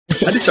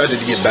I decided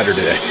to get better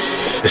today.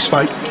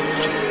 Despite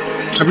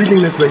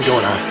everything that's been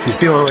going on, I'm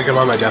feeling like I'm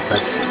on my deathbed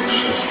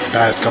the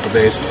past couple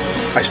days.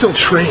 I still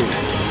trained,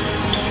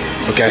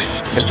 okay?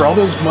 And for all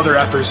those mother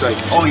effers like,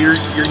 oh, you're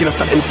gonna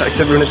infect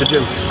everyone at the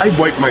gym, I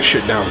wipe my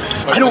shit down.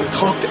 I don't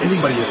talk to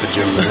anybody at the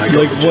gym. When I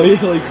go to the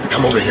gym.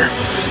 I'm over here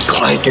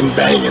clanking,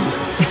 banging,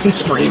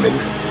 screaming.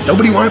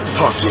 Nobody wants to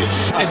talk to me.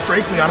 And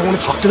frankly, I don't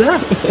want to talk to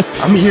them.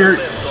 I'm here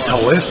to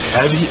lift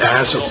heavy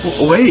ass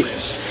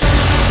weights.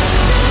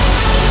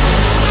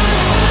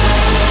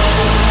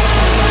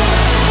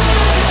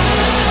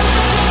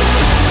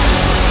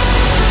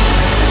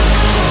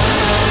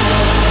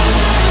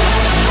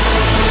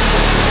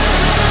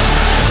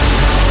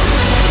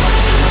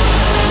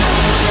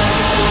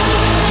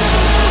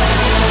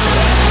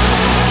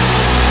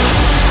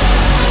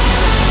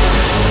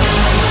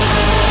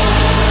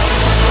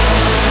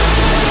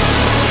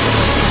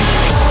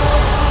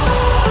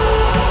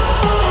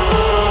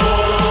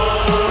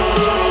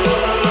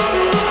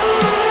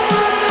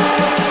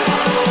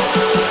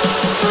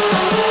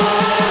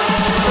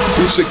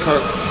 Sick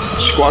cunt.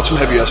 Squat some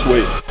heavy ass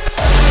weight.